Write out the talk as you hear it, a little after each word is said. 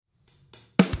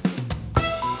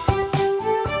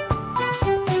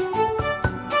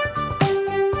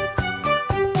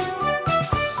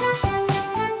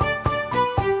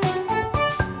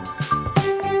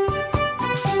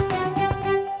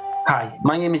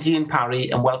My name is Ian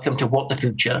Parry, and welcome to What the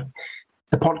Future,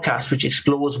 the podcast which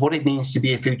explores what it means to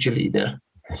be a future leader.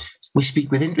 We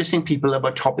speak with interesting people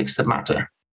about topics that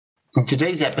matter. In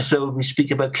today's episode, we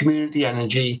speak about community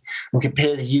energy and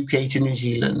compare the UK to New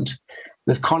Zealand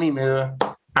with Connie Moore,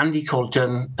 Andy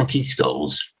Colton, and Keith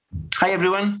Scholes. Hi,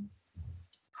 everyone.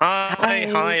 Hi,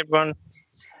 everyone.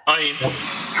 Hi.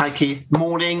 Hi, Keith.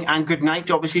 Morning and good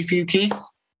night, obviously, for you, Keith.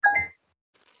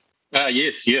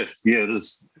 Yes, it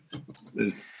is.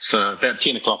 It's about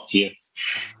 10 o'clock here.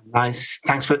 Nice.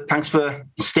 Thanks for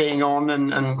staying on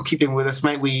and keeping with us,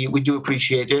 mate. We do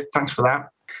appreciate it. Thanks for that.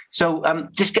 So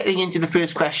just getting into the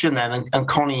first question then, and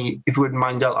Connie, if you wouldn't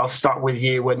mind, I'll start with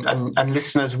you, and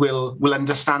listeners will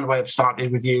understand why I've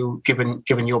started with you, given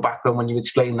your background when you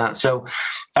explain that. So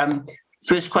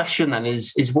first question then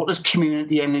is what does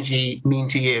community energy mean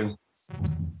to you?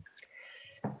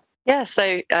 Yeah,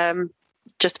 so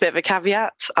just a bit of a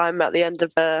caveat. I'm at the end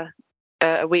of a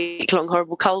week-long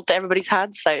horrible cold that everybody's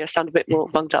had, so I sound a bit more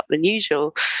bunged up than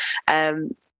usual. But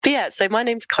yeah, so my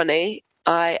name's Connie.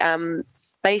 I am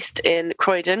based in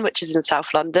Croydon, which is in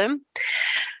South London.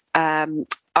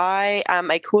 I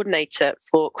am a coordinator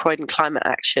for Croydon Climate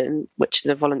Action, which is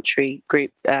a voluntary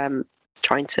group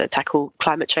trying to tackle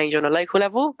climate change on a local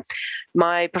level.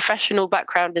 My professional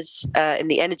background is in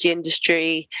the energy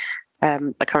industry.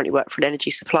 I currently work for an energy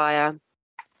supplier.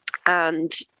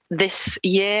 And this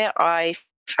year I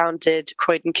founded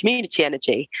Croydon Community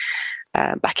Energy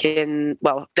back in,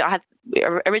 I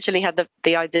originally had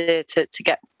the idea to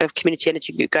get a community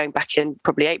energy group going back in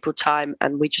probably April time,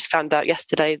 and we just found out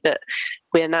yesterday that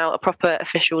we are now a proper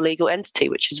official legal entity,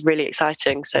 which is really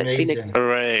exciting. So Amazing. It's been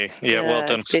Hooray. Yeah, well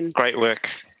done. Great work.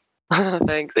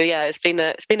 Thanks. Yeah, it's been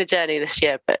a journey this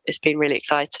year, but it's been really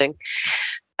exciting.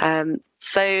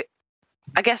 So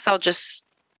I guess I'll just,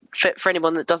 for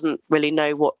anyone that doesn't really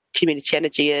know what community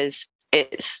energy is,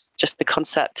 it's just the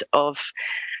concept of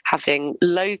having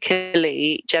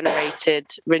locally generated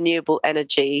renewable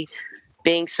energy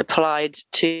being supplied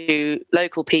to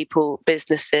local people,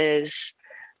 businesses,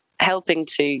 helping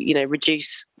to,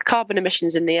 reduce carbon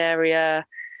emissions in the area,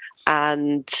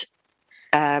 and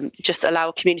just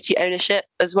allow community ownership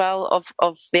as well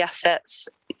of the assets.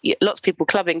 Lots of people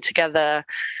clubbing together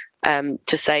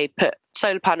to say put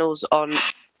solar panels on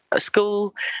a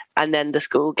school, and then the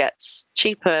school gets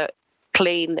cheaper,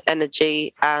 clean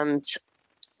energy, and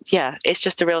yeah, it's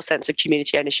just a real sense of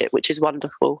community ownership, which is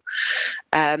wonderful.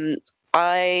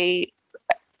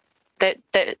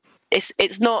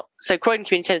 It's not, so Croydon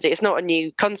Community Energy, it's not a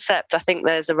new concept. I think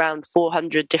there's around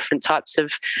 400 different types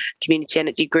of community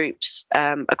energy groups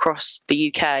across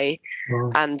the UK.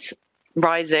 Wow. And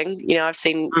rising. I've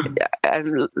seen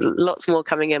lots more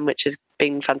coming in, which has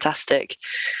been fantastic.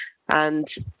 And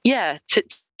yeah,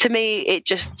 to me, it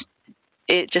just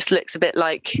looks a bit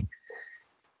like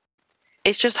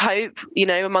it's just hope,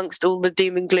 amongst all the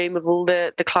doom and gloom of all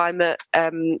the climate,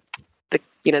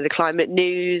 the climate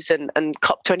news and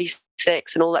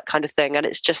COP26 and all that kind of thing. And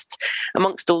it's just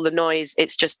amongst all the noise,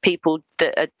 it's just people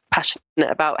that are passionate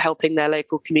about helping their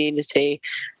local community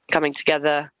coming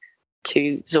together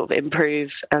to sort of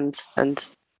improve and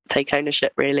take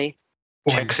ownership, really.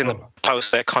 Checks in the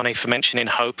post there, Connie, for mentioning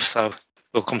hope, so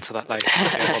we'll come to that later.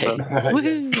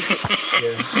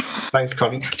 Yeah. Thanks,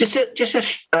 Connie. Just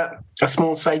a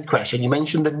small side question. You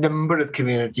mentioned the number of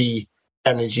community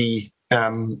energy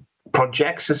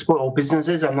projects or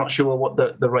businesses. I'm not sure what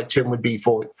the right term would be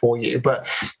for you, but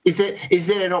is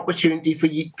there an opportunity for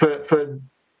you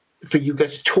for you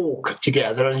guys to talk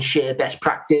together and share best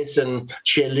practice and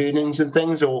share learnings and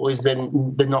things, or is there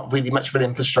not really much of an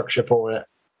infrastructure for it?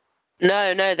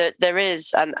 No, there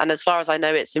is. And as far as I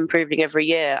know, it's improving every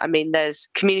year. I mean, there's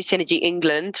Community Energy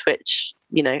England, which,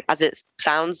 as it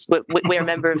sounds, we're a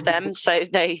member of them. So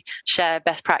they share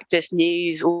best practice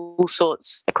news, all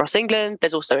sorts across England.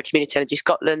 There's also a Community Energy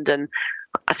Scotland. And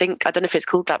I don't know if it's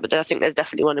called that, but I think there's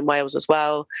definitely one in Wales as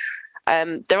well.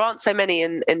 There aren't so many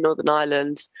in Northern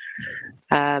Ireland.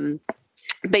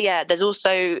 But yeah, there's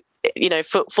also,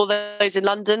 for those in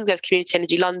London, there's Community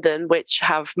Energy London, which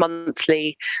have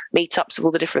monthly meetups of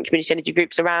all the different community energy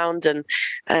groups around, and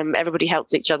everybody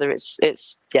helps each other.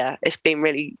 It's been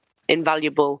really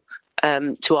invaluable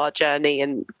to our journey,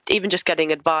 and even just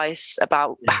getting advice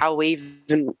about how we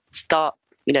even start,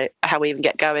 how we even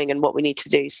get going and what we need to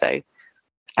do. So,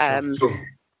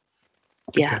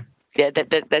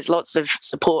 there's lots of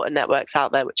support and networks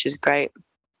out there, which is great.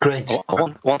 Great.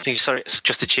 One thing, sorry,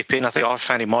 just to chip in, I think I've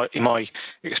found in my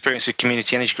experience with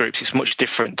community energy groups, it's much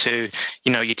different to,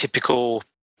 your typical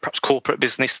perhaps corporate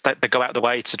business that they go out of the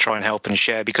way to try and help and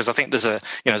share, because I think there's a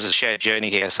shared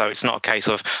journey here. So it's not a case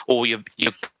of, you're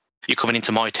you're coming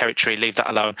into my territory, leave that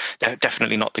alone.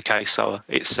 Definitely not the case. So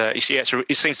it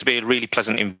seems to be a really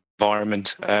pleasant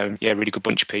environment. Really good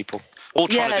bunch of people, all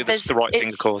trying to do the right thing,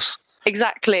 of course.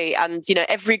 Exactly, and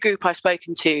every group I've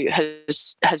spoken to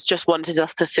has just wanted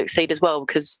us to succeed as well,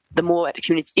 because the more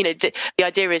community, the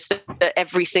idea is that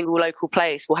every single local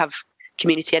place will have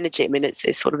community energy. I mean,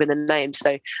 it's sort of in the name,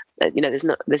 so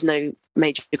there's no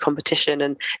major competition,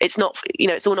 and it's not,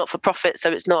 it's all not for profit,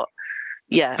 so it's not,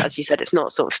 as you said, it's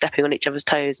not sort of stepping on each other's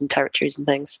toes and territories and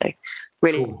things. So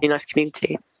really, cool. Nice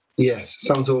community. Yes,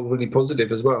 sounds all really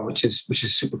positive as well, which is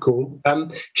super cool.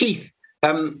 Keith.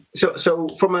 So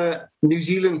from a New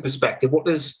Zealand perspective,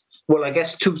 I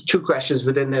guess two questions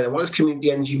within there. What does community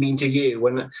energy mean to you,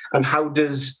 and how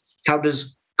does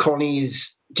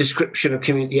Connie's description of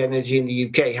community energy in the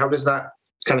UK, how does that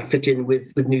kind of fit in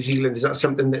with New Zealand? Is that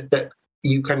something that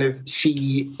you kind of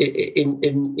see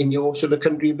in your sort of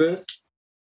country of birth?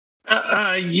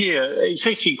 It's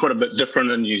actually quite a bit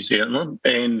different in New Zealand,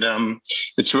 and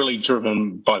it's really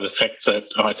driven by the fact that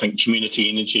I think community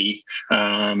energy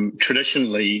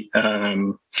traditionally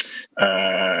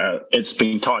it's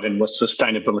been tied in with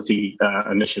sustainability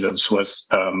initiatives, with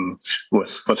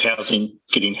housing,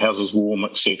 getting houses warm,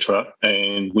 etc.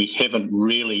 And we haven't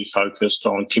really focused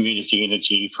on community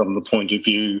energy from the point of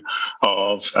view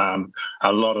of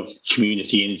a lot of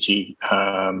community energy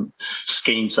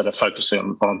schemes that are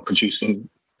focusing on producing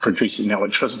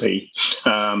electricity.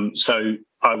 So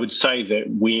I would say that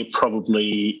we're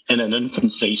probably in an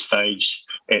infancy stage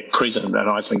at present, and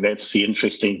I think that's the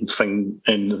interesting thing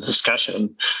in the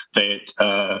discussion that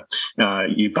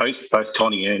you both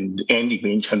Connie and Andy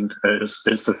mentioned is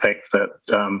the fact that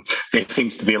there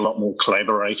seems to be a lot more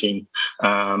collaborating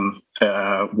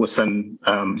within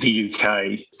the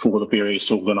UK for the various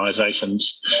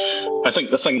organisations. I think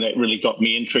the thing that really got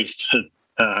me interested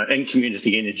in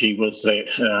community energy was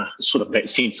that sort of that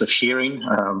sense of sharing,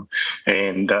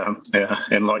 and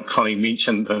like Connie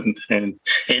mentioned and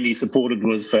Andy supported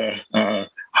was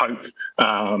hope,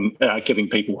 giving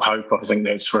people hope. I think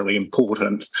that's really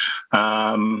important.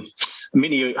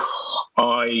 Many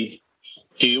I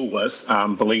deal with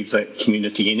believe that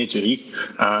community energy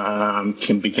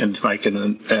can begin to make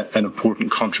an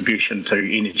important contribution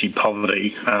to energy poverty,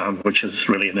 which is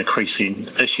really an increasing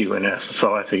issue in our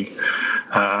society.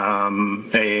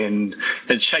 And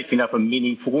it's shaping up in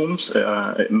many forms.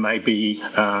 It may be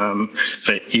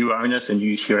that you own it and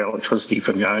use your electricity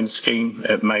from your own scheme.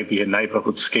 It may be a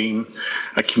neighbourhood scheme,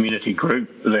 a community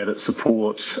group that it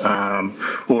supports,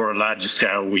 or a larger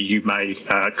scale where you may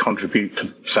contribute to,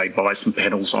 say, buy some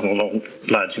panels on a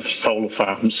larger solar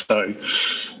farm. So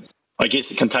I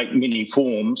guess it can take many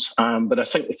forms, but I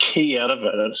think the key out of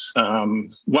it,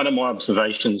 one of my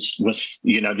observations with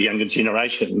the younger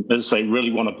generation is they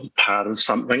really want to be part of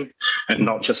something and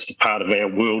not just a part of our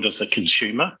world as a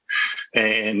consumer.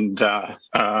 And I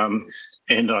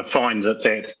find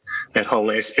that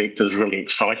whole aspect is really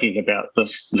exciting about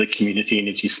the community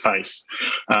energy space.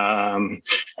 And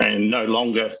no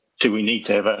longer do we need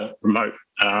to have a remote,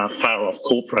 far-off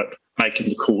corporate making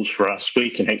the calls for us. We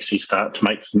can actually start to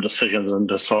make some decisions and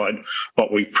decide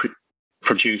what we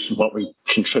produce and what we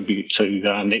contribute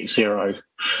to net zero.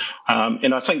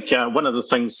 And I think one of the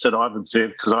things that I've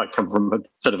observed, because I come from a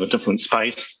bit of a different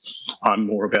space, I'm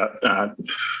more about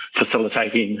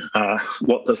facilitating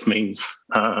what this means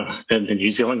in the New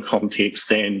Zealand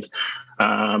context. And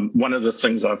one of the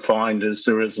things I find is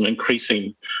there is an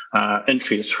increasing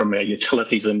interest from our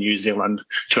utilities in New Zealand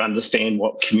to understand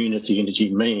what community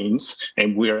energy means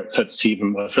and where it fits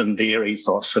even within their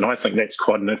ethos. And I think that's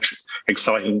quite an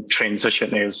exciting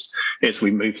transition as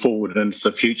we move forward into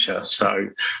the future. So,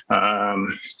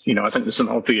 I think there's an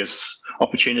obvious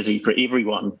opportunity for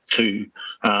everyone to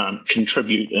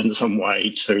contribute in some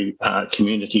way to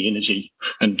community energy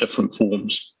in different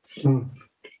forms.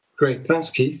 Great, thanks,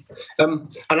 Keith.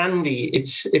 And Andy,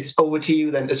 it's over to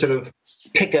you then to sort of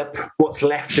pick up what's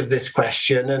left of this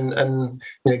question and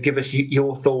give us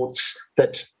your thoughts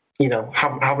that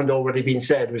haven't already been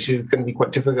said, which is going to be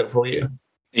quite difficult for you.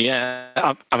 Yeah,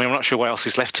 I mean, I'm not sure what else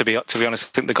is left, to be honest.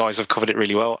 I think the guys have covered it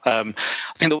really well. I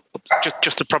think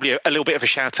just to probably a little bit of a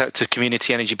shout out to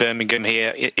Community Energy Birmingham here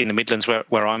in the Midlands,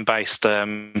 where I'm based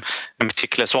in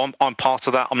particular. So I'm part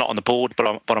of that. I'm not on the board,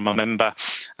 but I'm a member.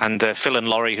 And Phil and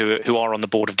Laurie, who are on the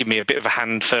board, have given me a bit of a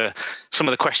hand for some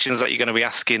of the questions that you're going to be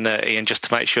asking, Ian, just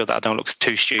to make sure that I don't look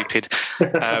too stupid.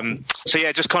 So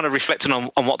yeah, just kind of reflecting on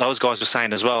what those guys were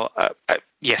saying as well.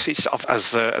 yes, it's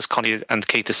as Connie and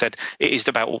Keith have said, it is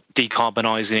about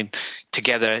decarbonising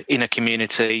together in a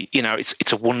community.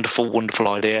 It's a wonderful, wonderful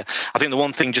idea. I think the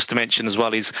one thing just to mention as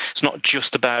well is it's not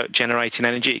just about generating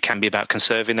energy; it can be about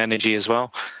conserving energy as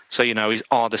well. So,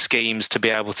 are the schemes to be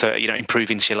able to, improve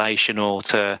insulation or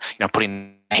to, put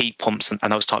in heat pumps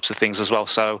and those types of things as well.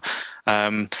 So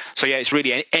yeah, it's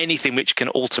really anything which can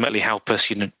ultimately help us,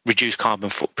 reduce carbon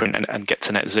footprint and get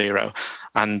to net zero.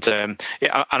 And and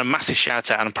a massive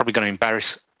shout out, and I'm probably going to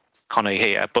embarrass Connie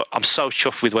here, but I'm so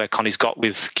chuffed with where Connie's got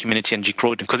with Community Energy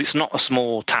Croydon, because it's not a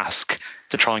small task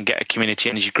to try and get a community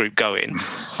energy group going.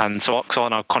 And so I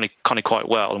know Connie quite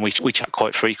well, and we chat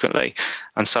quite frequently.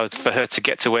 And so for her to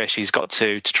get to where she's got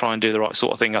to try and do the right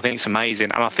sort of thing, I think it's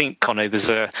amazing. And I think, Connie, there's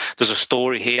a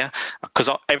story here, because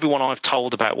everyone I've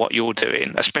told about what you're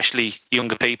doing, especially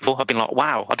younger people, have been like,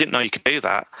 wow, I didn't know you could do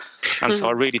that. And so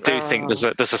I really do think there's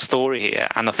a story here.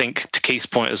 And I think, to Keith's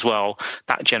point as well,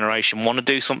 that generation want to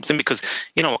do something, because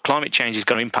climate change is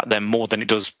going to impact them more than it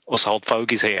does us old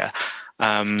fogies here.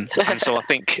 And so I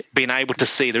think being able to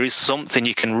see there is something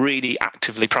you can really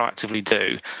proactively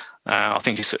do, I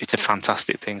think it's a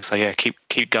fantastic thing. So yeah,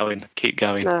 keep going.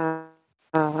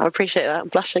 I appreciate that. I'm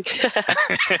blushing.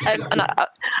 And I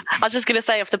was just going to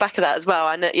say off the back of that as well.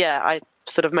 I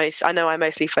know I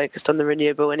mostly focused on the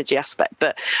renewable energy aspect,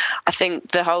 but I think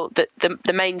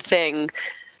the main thing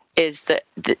is that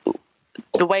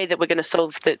the way that we're going to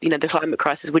solve the climate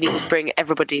crisis, we need to bring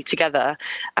everybody together.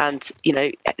 And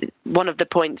one of the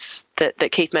points that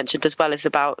Keith mentioned as well is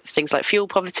about things like fuel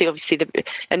poverty. Obviously, the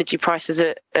energy prices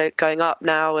are going up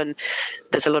now, and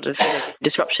there's a lot of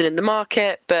disruption in the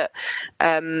market. But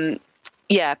being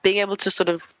able to sort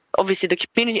of, obviously the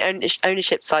community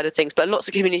ownership side of things, but lots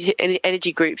of community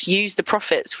energy groups use the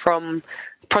profits from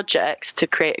projects to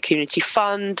create a community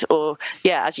fund, or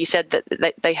as you said,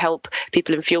 that they help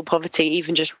people in fuel poverty,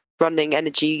 even just running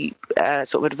energy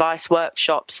sort of advice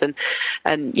workshops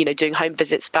and doing home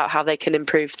visits about how they can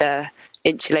improve their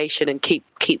insulation and keep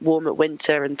warm at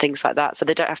winter and things like that, so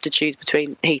they don't have to choose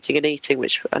between heating and eating,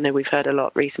 which I know we've heard a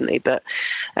lot recently. But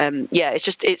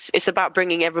it's about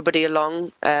bringing everybody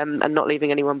along and not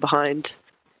leaving anyone behind.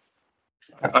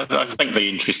 I think the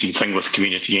interesting thing with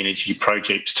community energy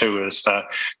projects too is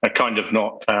they're kind of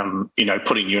not,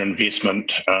 putting your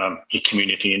investment, your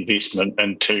community investment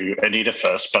into an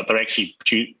edifice, but they're actually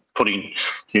putting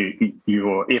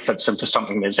your efforts into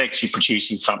something that's actually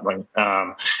producing something,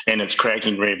 and it's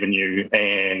creating revenue,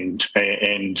 and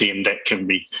then that can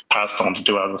be passed on to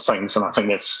do other things. And I think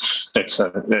that's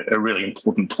a really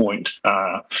important point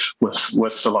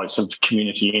with the likes of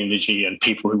community energy and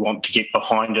people who want to get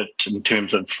behind it in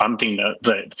terms of funding it,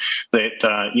 that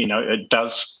it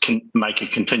does make a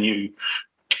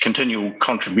continual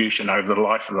contribution over the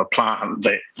life of a plant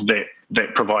that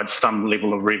provides some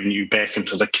level of revenue back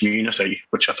into the community,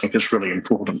 which I think is really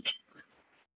important.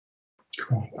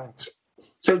 Cool, thanks.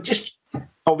 So just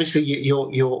obviously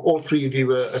you're all three of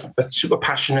you are super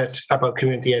passionate about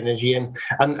community energy and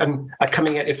are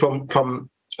coming at it from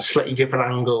slightly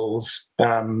different angles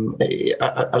along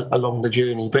the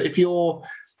journey. But if you're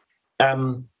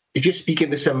speaking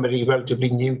to somebody relatively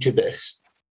new to this,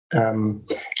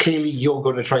 clearly you're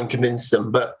going to try and convince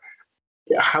them, but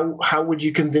how would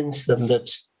you convince them that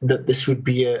this would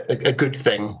be a good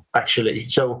thing, actually?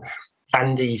 So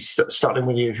Andy, starting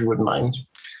with you, if you wouldn't mind.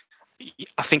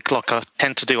 I think, like I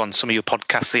tend to do on some of your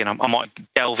podcasts, I might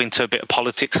delve into a bit of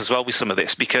politics as well with some of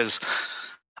this, because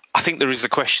I think there is a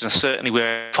question, certainly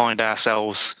where we find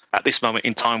ourselves at this moment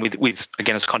in time with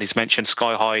again, as Connie's mentioned,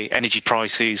 sky high energy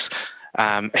prices.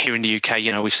 Here in the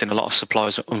UK, we've seen a lot of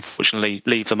suppliers unfortunately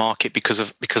leave the market because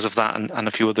of that and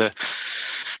a few other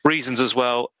reasons as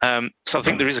well. So I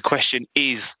think there is a question: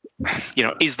 is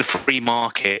the free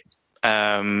market?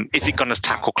 Is it going to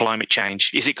tackle climate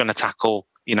change? Is it going to tackle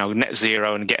net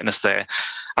zero and getting us there?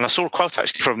 And I saw a quote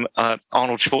actually from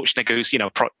Arnold Schwarzenegger, who's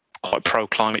quite pro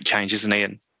climate change, isn't he?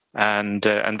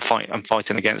 And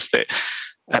fighting against it.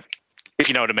 If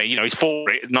you know what I mean, he's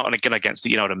for it, not against it,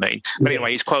 you know what I mean. But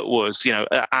anyway, his quote was,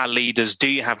 our leaders, do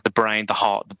you have the brain, the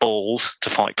heart, the balls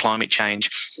to fight climate change?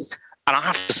 And I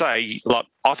have to say,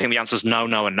 I think the answer is no,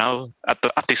 and no at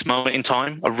this moment in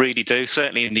time. I really do,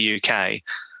 certainly in the UK.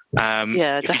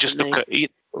 If you just look at, we've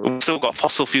still got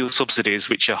fossil fuel subsidies,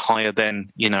 which are higher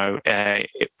than,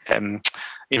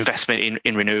 investment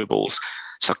in renewables.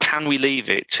 So can we leave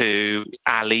it to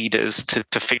our leaders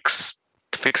to fix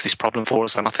this problem for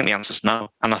us? And I think the answer is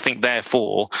no. And I think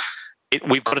therefore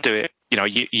we've got to do it.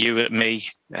 You and me,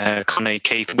 Connie,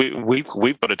 Keith,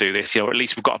 we've got to do this. Or at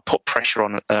least we've got to put pressure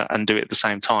on it and do it at the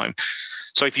same time.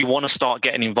 So if you want to start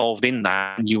getting involved in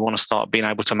that, and you want to start being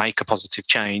able to make a positive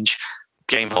change,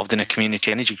 get involved in a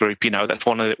community energy group. That's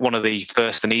one of the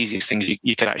first and easiest things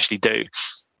you can actually do.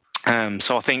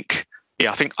 So I think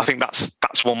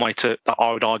that's one way that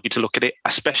I would argue to look at it,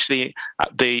 especially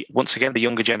at the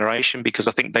younger generation, because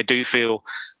I think they do feel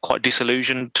quite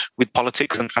disillusioned with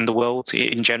politics and the world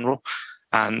in general.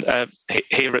 And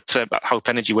here at Hope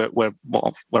Energy, where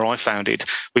I founded,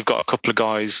 we've got a couple of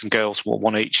guys and girls,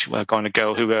 one each, a guy and a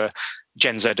girl, who are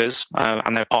Gen Zers,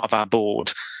 and they're part of our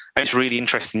board. And it's really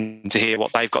interesting to hear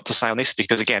what they've got to say on this,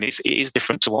 because again, it is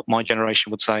different to what my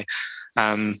generation would say.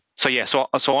 So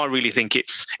I really think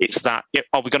it's that.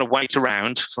 Are we going to wait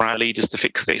around for our leaders to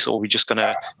fix this, or are we just going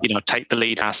to take the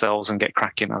lead ourselves and get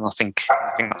cracking? And I think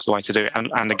that's the way to do it.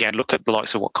 And again, look at the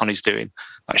likes of what Connie's doing.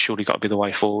 That's surely got to be the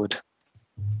way forward.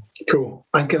 Cool.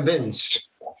 I'm convinced.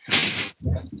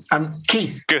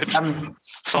 Keith. Good.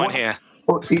 Sign here.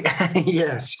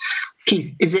 Yes.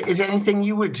 Keith, is there anything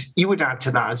you would add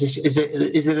to that? Is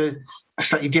it a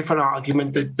slightly different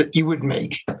argument that you would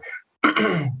make?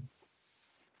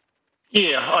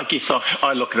 Yeah, I guess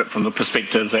I look at it from the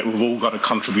perspective that we've all got a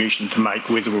contribution to make,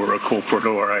 whether we're a corporate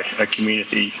or a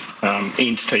community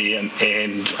entity, and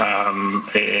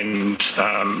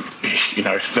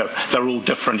they're all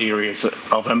different areas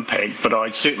of impact. But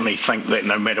I certainly think that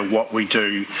no matter what we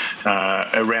do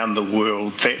around the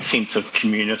world, that sense of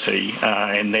community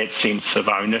and that sense of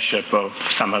ownership of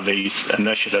some of these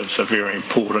initiatives are very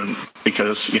important,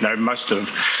 because most of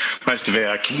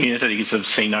our communities have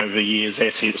seen over the years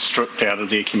assets stripped out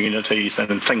of their communities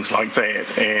and things like that,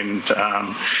 and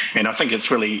I think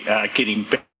it's really getting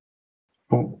back.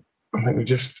 Oh, I think we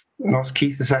just lost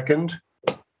Keith a second.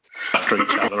 After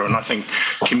each other, and I think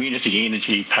community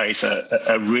energy plays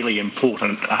a really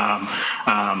important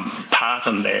part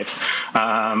in that.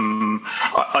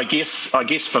 I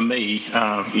guess for me,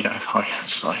 I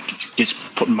guess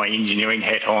putting my engineering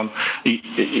hat on,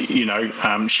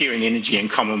 sharing energy in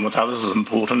common with others is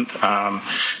important,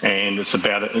 and it's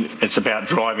about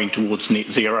driving towards net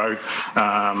zero,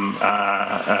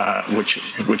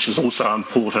 which is also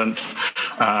important.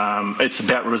 It's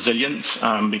about resilience,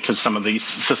 because some of these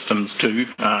systems do,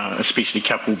 especially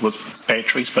coupled with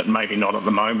batteries, but maybe not at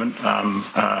the moment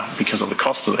because of the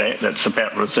cost of that. That's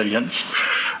about resilience.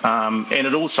 And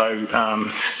it also,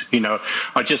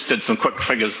 I just did some quick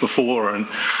figures before, and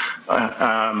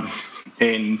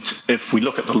if we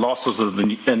look at the losses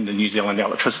in the New Zealand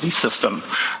electricity system,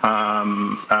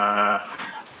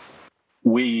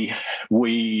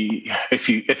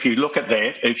 if you look at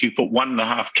that, if you put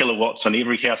 1.5 kilowatts on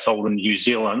every household in New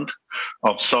Zealand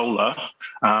of solar,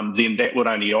 then that would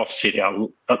only offset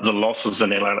the losses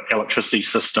in our electricity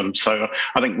system. So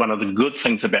I think one of the good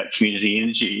things about community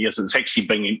energy is it's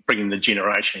actually bringing the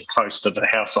generation close to the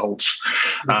households.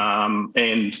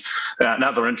 And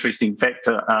another interesting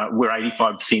factor, we're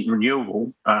 85%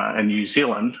 renewable in New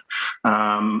Zealand,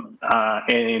 but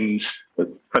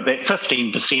that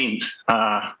 15%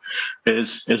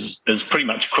 is pretty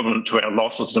much equivalent to our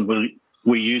losses, and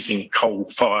we're using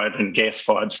coal-fired and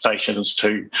gas-fired stations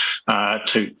to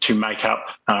make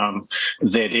up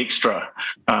that extra.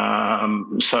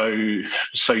 So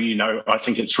I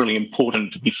think it's really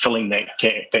important to be filling that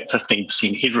gap, that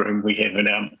 15% headroom we have in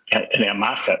our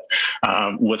market,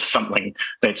 with something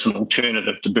that's an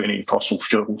alternative to burning fossil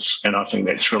fuels, and I think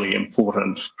that's really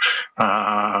important.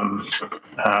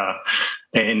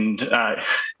 And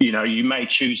you may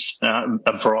choose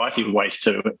a variety of ways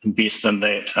to invest in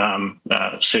that.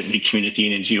 Certainly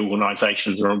community energy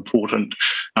organisations are important,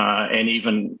 and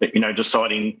even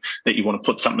deciding that you want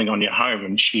to put something on your home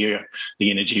and share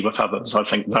the energy with others. I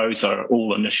think those are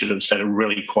all initiatives that are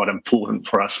really quite important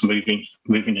for us moving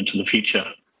into the future.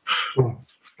 Cool.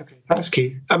 Okay, thanks,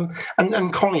 Keith. And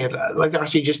Connie, I'd like to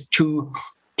ask you just two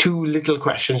little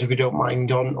questions, if you don't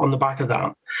mind, on the back of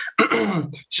that.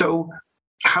 So,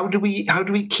 how do we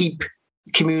keep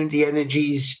community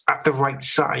energies at the right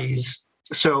size?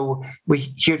 So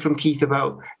we heard from Keith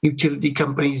about utility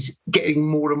companies getting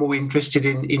more and more interested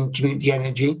in community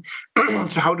energy.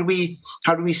 So how do we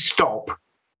stop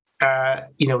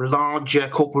larger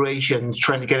corporations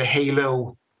trying to get a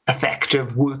halo effect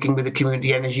of working with a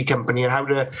community energy company, and how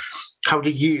do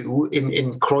you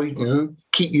in Croydon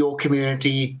keep your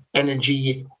community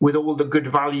energy with all the good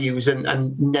values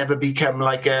and never become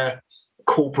like a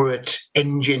corporate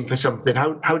engine for something?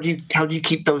 How do you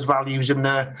keep those values and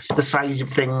the size of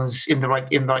things in the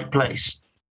right place?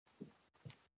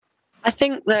 I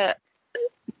think that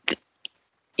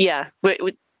I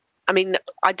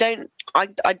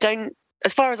don't.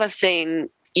 As far as I've seen,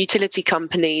 utility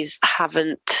companies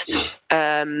haven't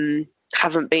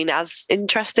haven't been as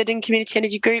interested in community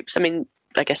energy groups. I mean,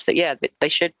 I guess that they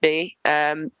should be,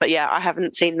 but yeah, I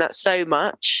haven't seen that so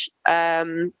much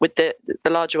with the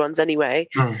larger ones anyway.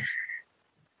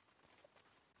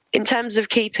 In terms of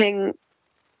keeping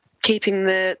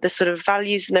the sort of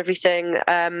values and everything,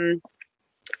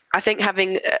 I think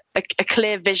having a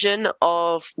clear vision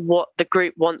of what the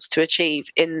group wants to achieve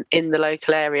in the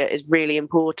local area is really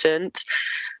important,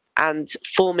 and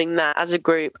forming that as a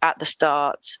group at the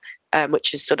start,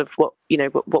 which is sort of what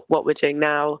we're doing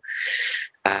now,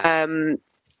 and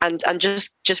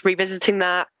just revisiting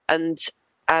that and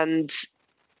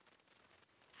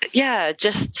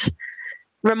just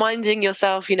reminding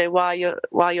yourself, why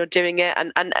you're doing it,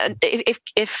 and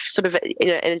if sort of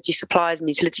energy suppliers and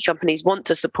utility companies want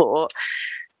to support,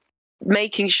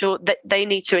 making sure that they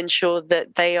need to ensure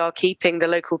that they are keeping the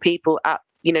local people at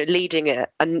leading it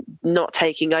and not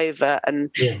taking over,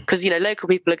 and because local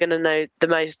people are going to know the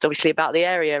most obviously about the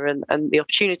area and the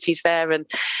opportunities there. And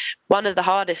one of the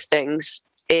hardest things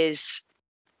is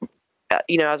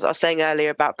as I was saying earlier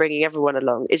about bringing everyone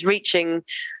along, is reaching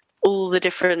all the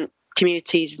different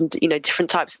communities and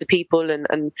different types of people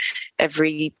and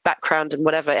every background and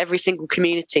whatever, every single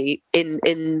community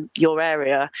in your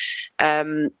area,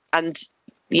 and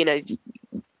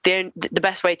the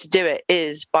best way to do it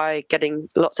is by getting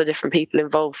lots of different people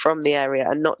involved from the area,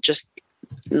 and not just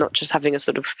having a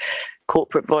sort of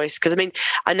corporate voice. Because I mean,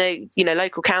 I know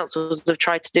local councils have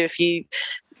tried to do a few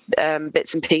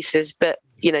bits and pieces, but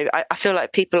I feel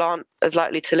like people aren't as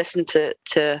likely to listen to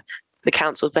the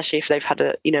council, especially if they've had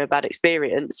a bad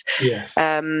experience. Yes.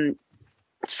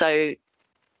 So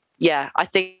yeah, I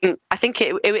think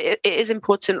it is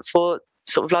important for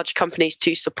sort of larger companies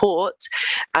to support,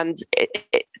 and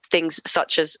things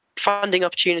such as funding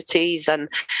opportunities and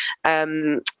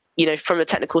from the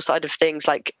technical side of things,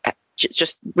 like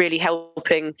just really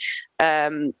helping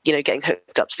getting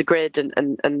hooked up to the grid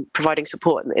and providing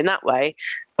support in that way.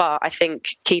 But I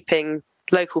think keeping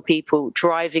local people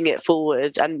driving it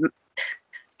forward and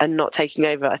not taking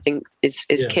over, I think is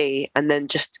key. And then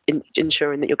just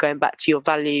ensuring that you're going back to your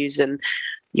values and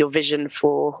your vision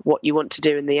for what you want to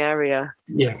do in the area.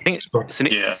 Yeah, I think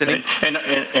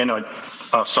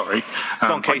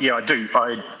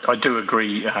I do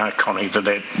agree, Connie,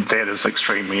 that is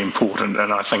extremely important,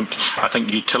 and I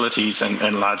think utilities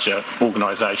and larger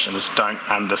organisations don't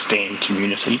understand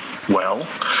community well,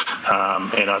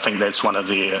 and I think that's one of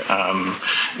their current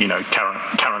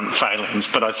failings.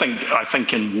 But I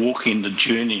think in walking the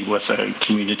journey with a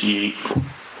community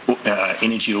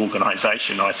energy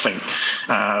organisation, I think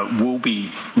will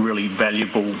be really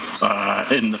valuable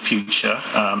in the future,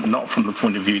 not from the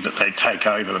point of view that they take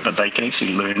over, but they can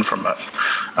actually learn from it.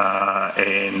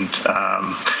 And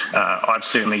I've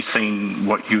certainly seen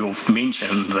what you've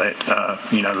mentioned, that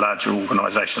larger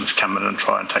organisations come in and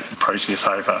try and take the process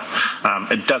over.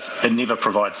 It never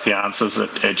provides the answers.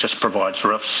 It just provides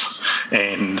riffs,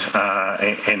 and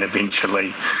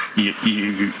eventually you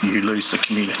lose the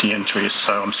community interest.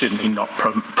 So I'm certainly not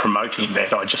promoting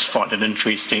that. I just find it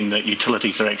interesting that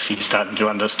utilities are actually starting to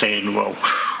understand, well,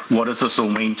 what does this all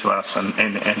mean to us,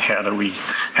 and how do we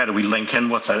link in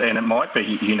with it? And it might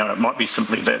be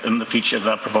simply that in the future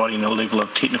they're providing a level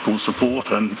of technical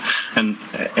support, and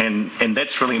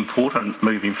that's really important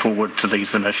moving forward to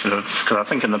these initiatives, because I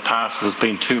think in the past there's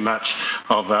been too much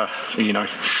of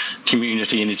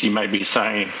community energy maybe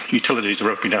saying utilities are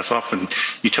ripping us off, and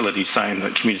utilities saying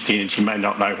that community energy may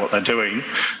not know what they're doing,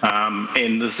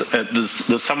 and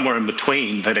there's somewhere in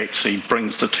between that actually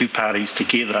brings the two parties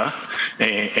together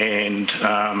and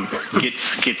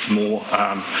gets more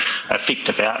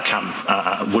effective outcome,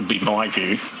 would be my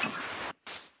view.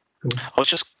 I was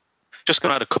just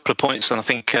going to add a couple of points, and I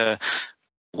think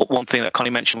one thing that Connie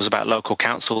mentioned was about local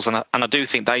councils, and I do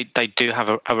think they do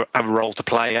have a role to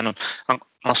play, and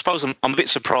I suppose I'm a bit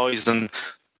surprised and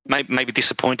maybe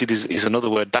disappointed is another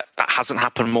word that hasn't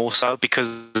happened more so,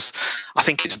 because I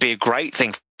think it'd be a great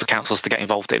thing for councils to get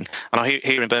involved in. And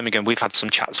here in Birmingham, we've had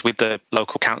some chats with the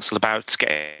local council about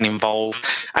getting involved,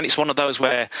 and it's one of those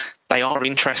where they are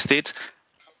interested.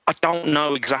 I don't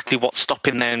know exactly what's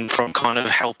stopping them from kind of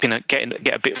helping it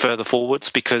get a bit further forwards,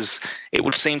 because it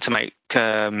would seem to make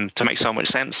so much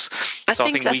sense. I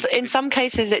think in some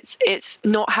cases it's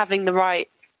not having the right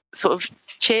sort of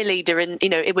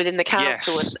cheerleader within the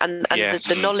council, yes, and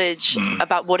yes, the knowledge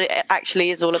about what it actually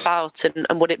is all about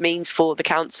and what it means for the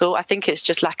council. I think it's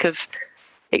just lack of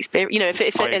experience. You know,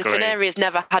 if an area's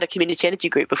never had a community energy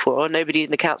group before, or nobody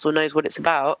in the council knows what it's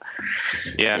about.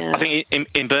 Yeah. I think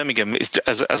in Birmingham, it's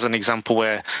as an example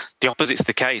where the opposite's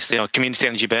the case. You know, Community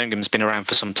Energy Birmingham's been around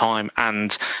for some time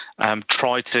and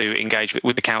tried to engage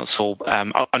with the council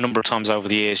a number of times over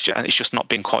the years, and it's just not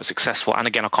been quite successful. And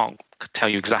again, I can't tell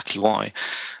you exactly why.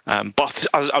 But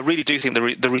I really do think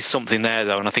there is something there,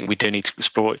 though, and I think we do need to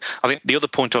explore it. I think the other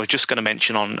point I was just going to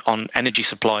mention on energy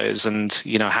suppliers and,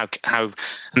 you know, how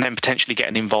and then potentially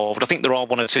getting involved. I think there are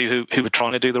one or two who are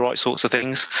trying to do the right sorts of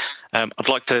things. I'd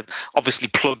like to obviously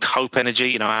plug Hope Energy,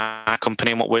 you know, our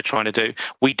company, and what we're trying to do.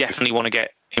 We definitely want to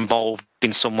get involved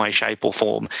in some way, shape or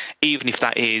form, even if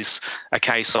that is a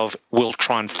case of we'll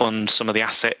try and fund some of the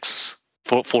assets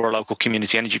for a local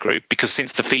community energy group, because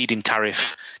since the feed-in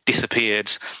tariff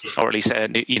disappeared, or at least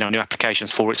new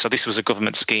applications for it. So this was a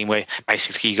government scheme where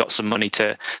basically you got some money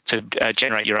to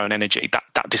generate your own energy.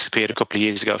 That disappeared a couple of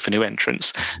years ago for new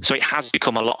entrants. So it has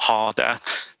become a lot harder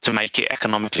to make it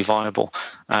economically viable.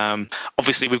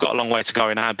 Obviously, we've got a long way to go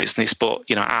in our business, but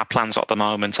you know, our plans at the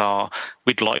moment are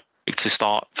we'd like to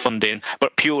start funding,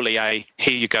 but purely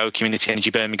here you go, Community Energy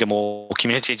Birmingham or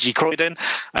Community Energy Croydon.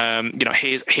 You know,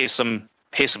 here's some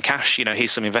cash. You know,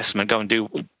 here's some investment. Go and do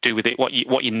with it what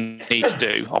you need to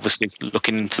do. Obviously,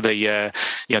 looking into the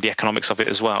the economics of it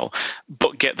as well.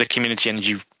 But get the community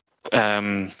energy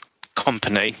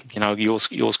company, you know, yours,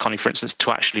 Connie, for instance,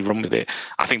 to actually run with it.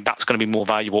 I think that's going to be more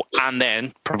valuable. And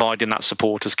then providing that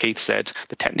support, as Keith said,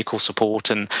 the technical support,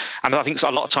 and I think a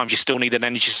lot of times you still need an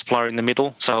energy supplier in the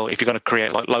middle. So if you're going to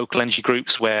create like local energy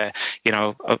groups where, you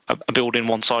know, a building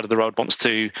one side of the road wants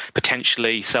to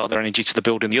potentially sell their energy to the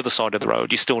building the other side of the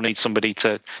road, you still need somebody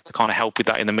to kind of help with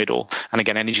that in the middle. And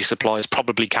again, energy suppliers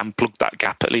probably can plug that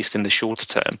gap, at least in the shorter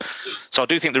term. So I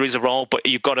do think there is a role, but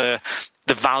the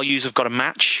values have got to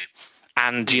match.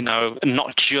 And, you know,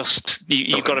 not just,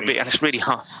 you've got to be, and it's really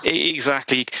hard.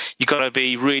 Exactly. You've got to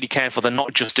be really careful. They're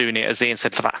not just doing it, as Ian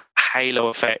said, for that halo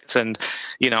effect. And,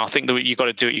 you know, I think that you've got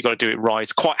to do it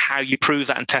right. Quite how you prove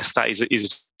that and test that is a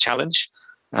challenge.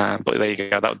 But there you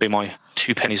go. That would be my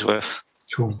 2 pennies worth.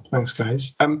 Cool. Thanks,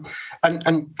 guys. And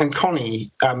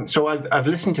Connie, so I've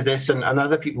listened to this, and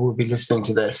other people will be listening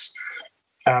to this.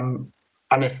 And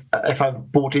if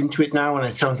I've bought into it now, and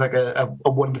it sounds like a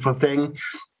wonderful thing,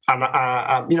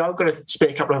 and you know, I've got to spare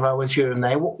a couple of hours here and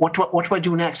there. What do I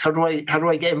do next? How do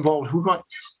I get involved? Who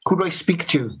do I speak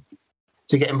to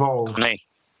get involved? Me.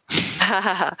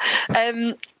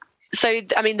 So,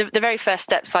 I mean, the very first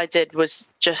steps I did was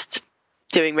just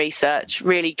doing research,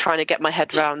 really trying to get my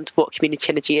head around what community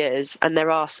energy is, and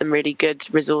there are some really good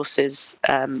resources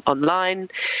online.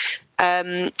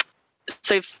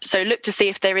 So look to see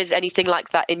if there is anything like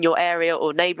that in your area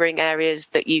or neighbouring areas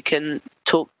that you can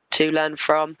talk to, learn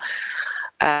from,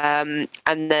 and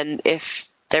then if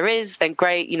there is, then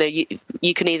great. You know,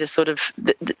 you can either sort of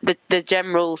the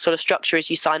general sort of structure is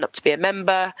you sign up to be a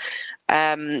member,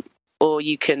 or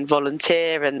you can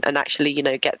volunteer and actually, you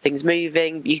know, get things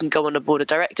moving. You can go on a board of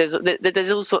directors.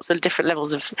 There's all sorts of different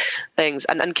levels of things,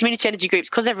 and community energy groups,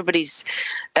 because everybody's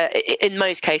in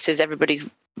most cases everybody's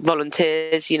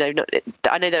volunteers. You know,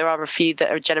 I know there are a few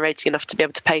that are generating enough to be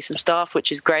able to pay some staff,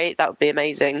 which is great. That would be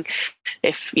amazing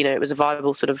if, you know, it was a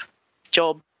viable sort of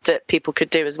job that people could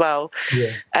do as well.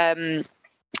 Yeah.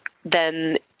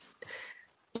 Then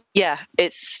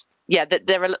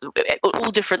there are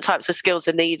all different types of skills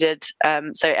are needed.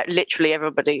 So literally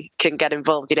everybody can get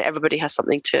involved. You know, everybody has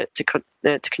something to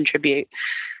contribute.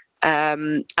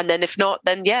 And then if not,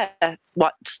 then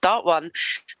start one.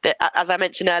 As I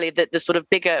mentioned earlier, the sort of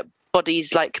bigger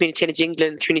bodies like Community Energy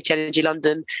England, Community Energy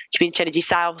London, Community Energy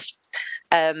South,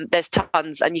 there's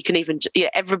tons, and you can even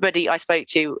everybody I spoke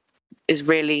to is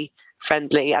really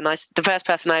friendly. And the first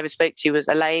person I ever spoke to was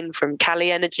Elaine from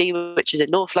Cali Energy, which is in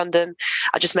North London.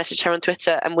 I just messaged her on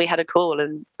Twitter and we had a call,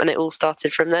 and it all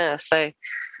started from there. So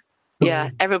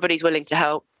everybody's willing to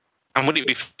help. And would it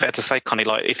be fair to say, Connie,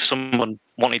 like if someone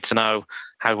wanted to know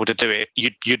how would I do it,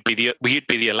 you'd be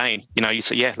the Elaine. You know, you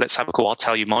say, yeah, let's have a call. I'll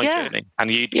tell you my journey,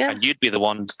 and you'd be the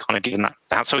one kind of giving that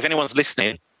out. So if anyone's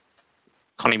listening,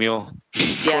 Connie Muir,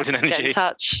 Croydon Energy,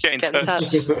 get in touch.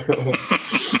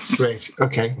 Great.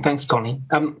 Okay. Thanks, Connie.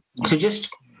 So just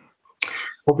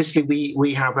obviously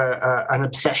we have an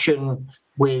obsession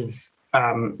with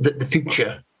the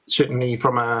future. Certainly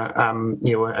from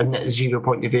a net zero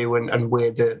point of view and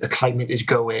where the climate is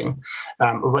going,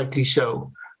 rightly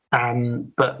so.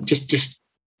 But just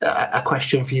a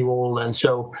question for you all. And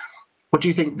so, what do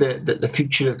you think the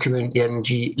future of community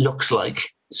energy looks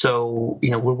like? So, you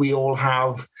know, will we all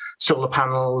have solar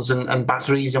panels and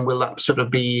batteries, and will that sort of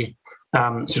be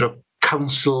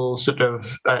council sort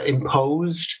of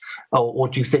imposed, or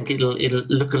do you think it'll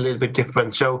look a little bit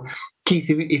different? So, Keith,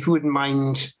 if you wouldn't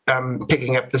mind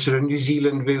picking up the sort of New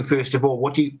Zealand view first of all,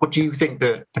 what do you think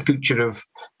the future of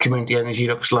community energy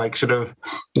looks like, sort of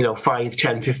 5,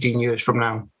 10, 15 years from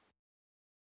now?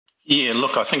 Yeah,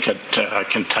 look, I think it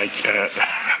can take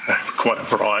quite a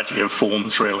variety of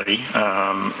forms, really,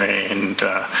 and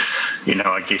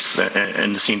I guess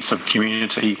in the sense of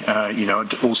community,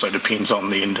 it also depends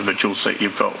on the individuals that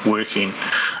you've got working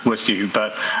with you.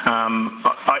 But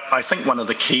I think one of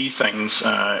the key things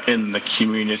in the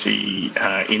community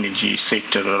energy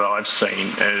sector that I've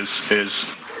seen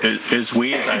is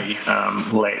where they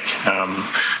lack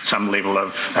some level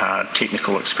of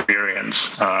technical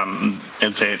experience,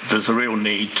 that there's a real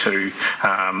need to,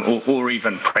 or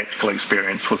even practical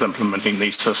experience with implementing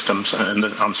these systems. And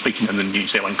I'm speaking in the New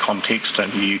Zealand context,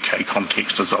 and the UK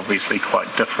context is obviously quite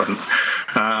different,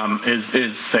 is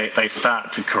that they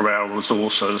start to corral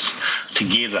resources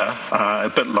together,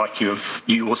 a bit like you've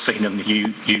seen in the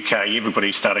UK.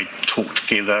 Everybody's starting to talk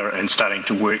together and starting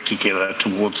to work together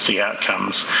towards the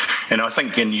outcomes. And I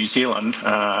think in New Zealand,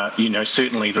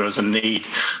 certainly there is a need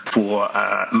for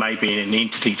maybe an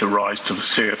entity to rise to the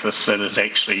surface that is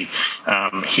actually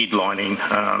headlining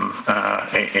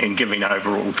and giving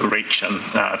overall direction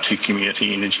to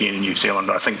community energy in New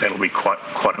Zealand. I think that'll be quite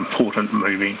important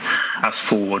moving us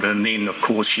forward. And then, of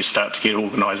course, you start to get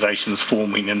organisations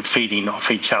forming and feeding off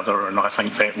each other, and I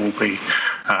think that will be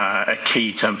a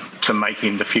key to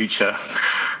making the future.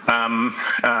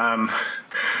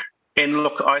 And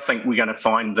look, I think we're going to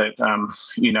find that,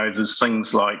 there's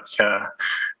things like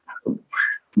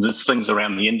there's things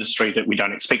around the industry that we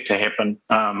don't expect to happen.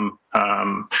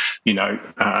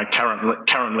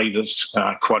 Currently there's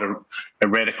quite a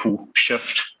radical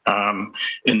shift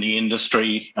in the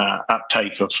industry,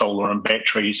 uptake of solar and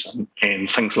batteries and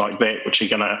things like that, which are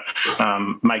going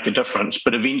to make a difference.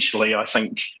 But eventually, I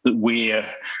think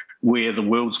where the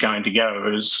world's going to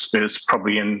go is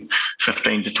probably in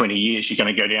 15 to 20 years, you're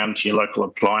going to go down to your local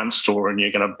appliance store and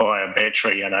you're going to buy a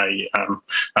battery and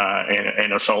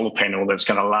a solar panel that's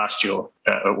going to last you,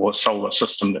 or a solar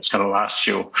system that's going to last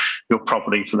your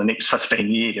property for the next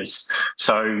 15 years.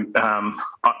 So,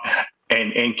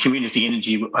 and community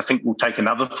energy, I think, will take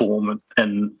another form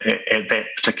at that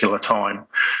particular time.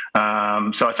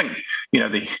 So I think,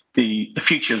 the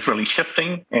future is really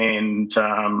shifting, and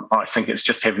I think it's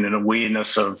just having an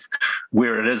awareness of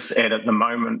where it is at the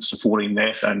moment, supporting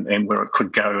that, and where it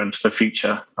could go into the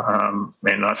future.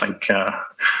 And I think,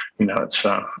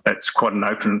 it's quite an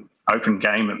open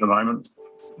game at the moment,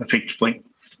 effectively.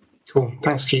 Cool.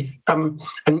 Thanks, Keith.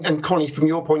 And Connie, from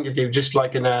your point of view, just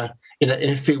like in a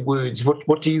few words,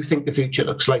 what do you think the future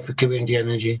looks like for community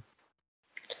energy?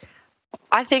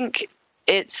 I think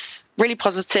it's really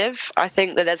positive. I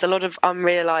think that there's a lot of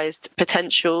unrealised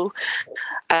potential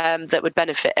that would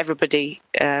benefit everybody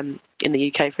in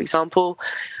the UK, for example.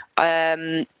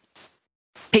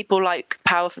 People like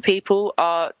Power for People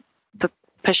are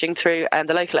pushing through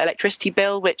the local electricity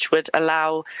bill, which would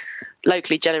allow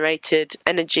locally generated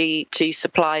energy to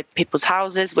supply people's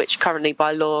houses, which currently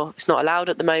by law is not allowed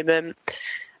at the moment,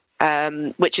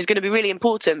 which is going to be really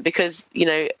important because,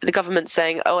 the government's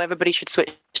saying, everybody should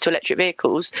switch to electric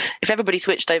vehicles. If everybody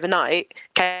switched overnight,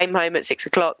 came home at 6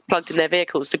 o'clock, plugged in their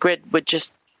vehicles, the grid would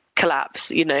just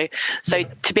collapse, So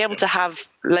to be able to have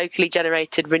locally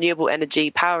generated renewable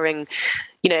energy powering,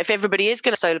 if everybody is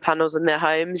going to solar panels in their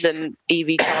homes and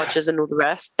EV chargers and all the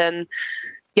rest, then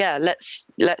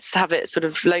let's have it sort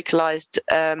of localized,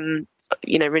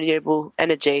 renewable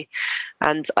energy.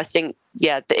 And I think,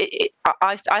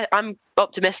 I'm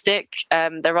optimistic.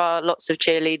 There are lots of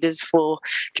cheerleaders for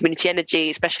community energy,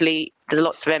 especially there's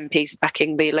lots of MPs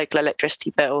backing the local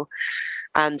electricity bill.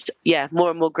 And more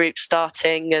and more groups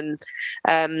starting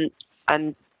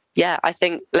I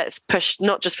think let's push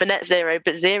not just for net zero,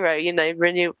 but zero,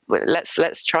 renew.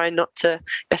 Let's try and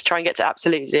get to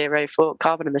absolute zero for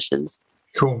carbon emissions.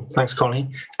 Cool. Thanks, Connie.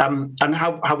 And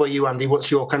how about you, Andy?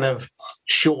 What's your kind of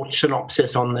short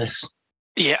synopsis on this?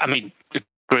 Yeah, I mean,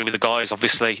 agree with the guys,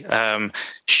 obviously.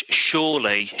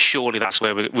 Surely that's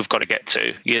where we've got to get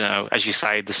to. As you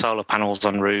say, the solar panels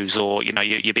on roofs, or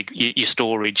your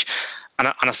storage. And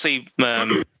I see,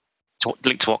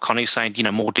 linked to what Connie's saying,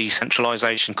 more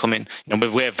decentralisation coming.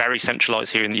 We're very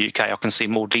centralised here in the UK. I can see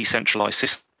more decentralised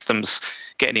systems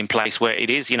getting in place where it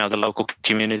is, the local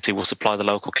community will supply the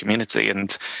local community.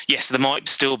 And yes, there might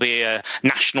still be a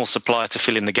national supplier to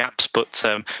fill in the gaps, but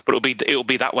it'll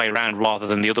be that way around rather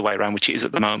than the other way around, which it is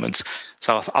at the moment.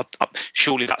 So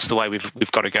surely that's the way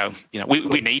we've got to go.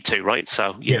 We need to, right?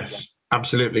 So yes.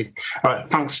 Absolutely. All right.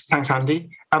 Thanks, Andy.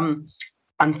 And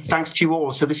thanks to you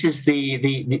all. So this is the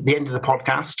end of the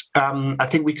podcast. I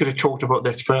think we could have talked about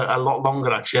this for a lot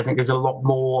longer, actually. I think there's a lot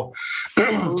more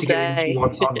to get into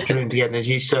on community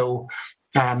energy. So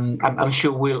I'm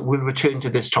sure we'll return to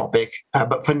this topic.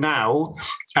 But for now,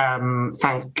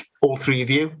 thank all three of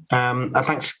you. And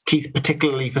thanks, Keith,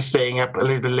 particularly for staying up a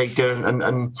little bit later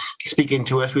and speaking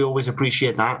to us. We always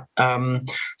appreciate that.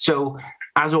 So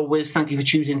as always, thank you for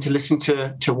choosing to listen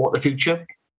to What the Future.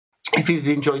 If you've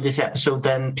enjoyed this episode,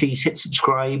 then please hit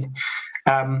subscribe.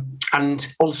 And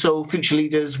also, Future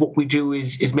Leaders, what we do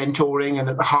is mentoring, and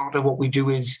at the heart of what we do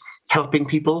is helping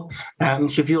people.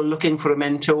 So if you're looking for a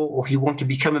mentor, or if you want to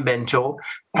become a mentor,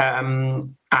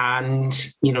 and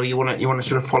you want to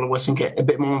sort of follow us and get a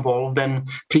bit more involved, then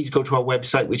please go to our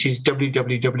website, which is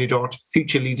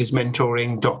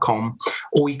www.futureleadersmentoring.com.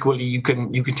 Or equally, you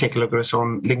can take a look at us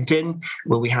on LinkedIn,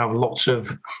 where we have lots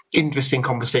of interesting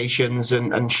conversations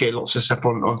and share lots of stuff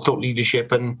on thought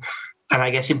leadership and I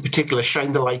guess in particular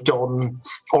shine the light on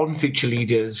future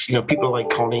leaders, people like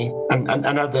Connie and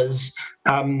others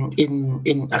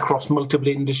in across multiple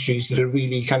industries that are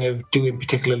really kind of doing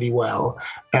particularly well.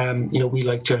 We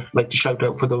like to shout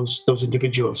out for those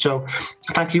individuals. So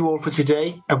thank you all for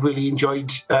today. I've really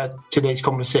enjoyed today's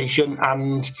conversation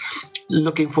and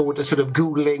looking forward to sort of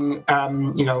Googling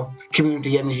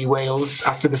Community Energy Wales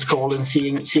after this call and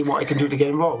seeing what I can do to get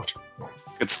involved.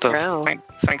 Good stuff. Wow.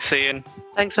 Thanks, Ian.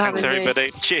 Thanks for having me. Thanks, everybody.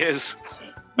 Cheers.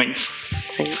 Thanks.